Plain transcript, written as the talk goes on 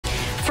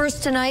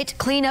First tonight,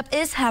 cleanup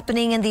is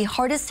happening in the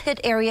hardest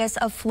hit areas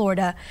of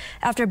Florida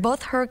after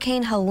both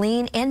Hurricane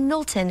Helene and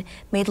Milton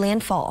made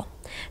landfall.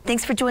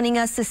 Thanks for joining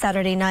us this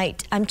Saturday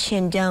night. I'm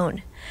Chin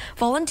Doan.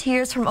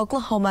 Volunteers from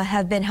Oklahoma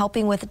have been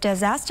helping with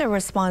disaster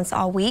response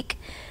all week.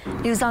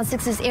 News on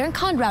 6's Aaron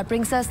Conrad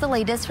brings us the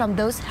latest from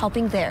those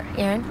helping there.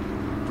 Aaron?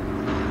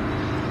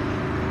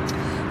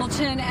 Well,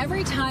 Chin,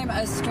 every time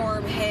a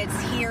storm hits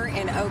here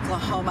in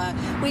Oklahoma,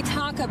 we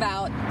talk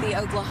about the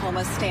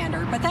Oklahoma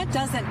standard, but that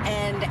doesn't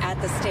end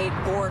at the state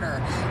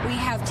border. We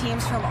have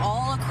teams from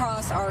all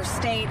across our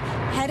state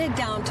headed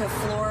down to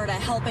Florida,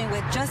 helping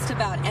with just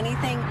about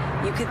anything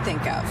you could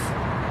think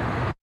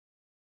of.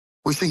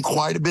 We've seen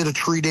quite a bit of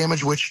tree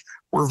damage, which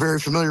we're very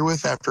familiar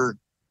with after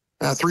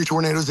 3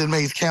 tornadoes in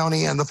Mays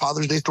County and the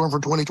Father's Day storm for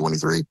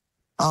 2023. It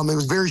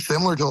was very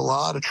similar to a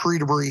lot of tree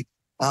debris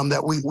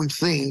that we've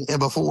seen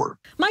before.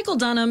 Michael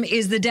Dunham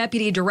is the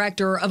Deputy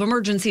Director of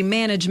Emergency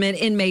Management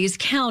in Mays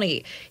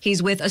County.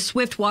 He's with a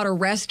swiftwater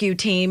rescue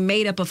team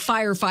made up of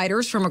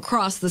firefighters from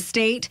across the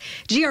state,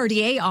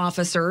 GRDA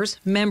officers,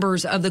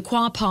 members of the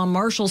Quapaw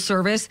Marshal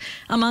Service,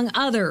 among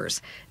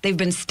others. They've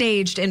been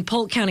staged in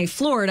Polk County,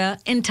 Florida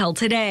until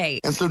today.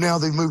 And so now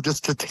they've moved us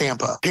to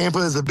Tampa. Tampa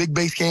is a big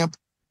base camp.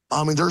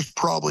 I mean, there's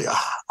probably,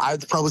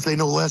 I'd probably say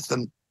no less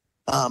than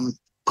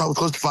probably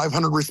close to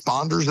 500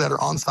 responders that are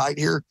on site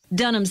here.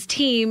 Dunham's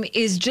team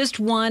is just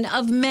one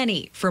of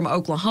many from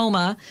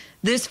Oklahoma.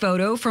 This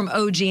photo from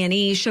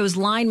OG&E shows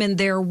linemen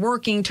there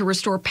working to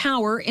restore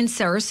power in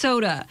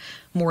Sarasota.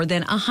 More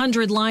than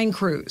 100 line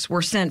crews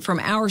were sent from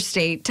our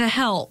state to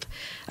help.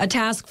 A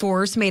task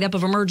force made up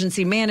of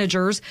emergency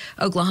managers,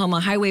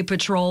 Oklahoma Highway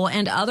Patrol,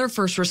 and other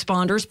first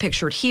responders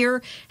pictured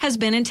here has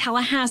been in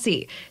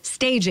Tallahassee,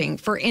 staging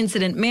for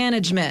incident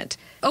management.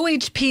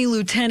 OHP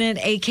Lieutenant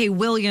A.K.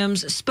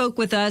 Williams spoke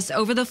with us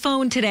over the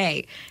phone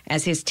today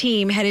as his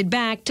team headed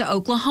back to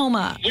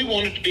Oklahoma. We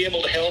wanted to be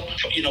able to help.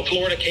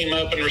 Florida came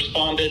up and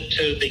responded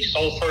to the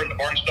Sulphur and the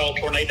Barnesville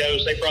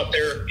tornadoes. They brought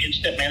their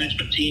incident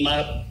management team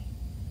up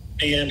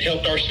and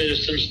helped our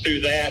citizens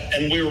through that,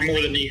 and we were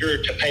more than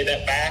eager to pay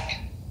that back.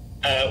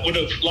 Would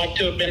have liked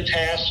to have been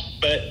tasked,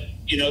 but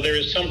there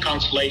is some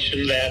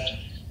consolation that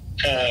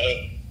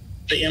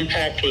the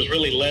impact was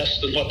really less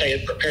than what they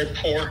had prepared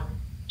for.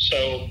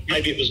 So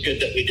maybe it was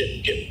good that we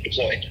didn't get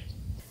deployed.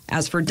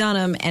 As for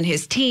Dunham and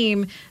his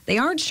team, they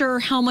aren't sure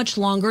how much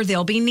longer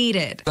they'll be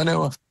needed. I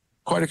know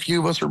quite a few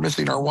of us are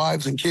missing our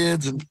wives and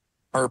kids and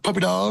our puppy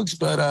dogs,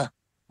 but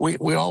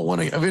we all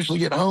want to eventually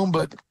get home,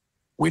 but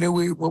we know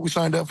what we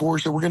signed up for,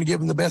 so we're going to give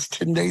them the best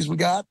 10 days we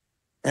got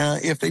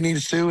if they need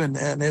us to, and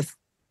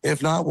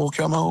if not, we'll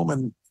come home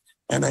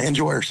and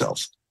enjoy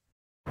ourselves.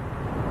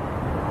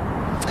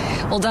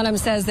 Well, Dunham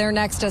says their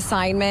next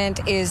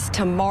assignment is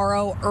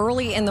tomorrow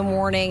early in the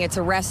morning. It's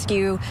a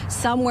rescue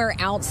somewhere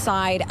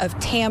outside of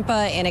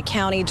Tampa in a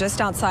county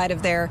just outside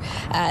of there.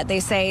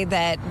 They say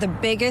that the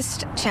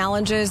biggest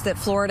challenges that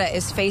Florida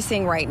is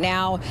facing right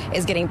now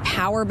is getting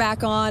power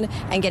back on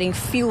and getting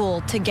fuel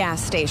to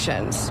gas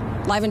stations.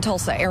 Live in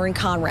Tulsa, Aaron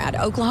Conrad,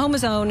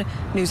 Oklahoma's own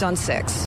News on 6.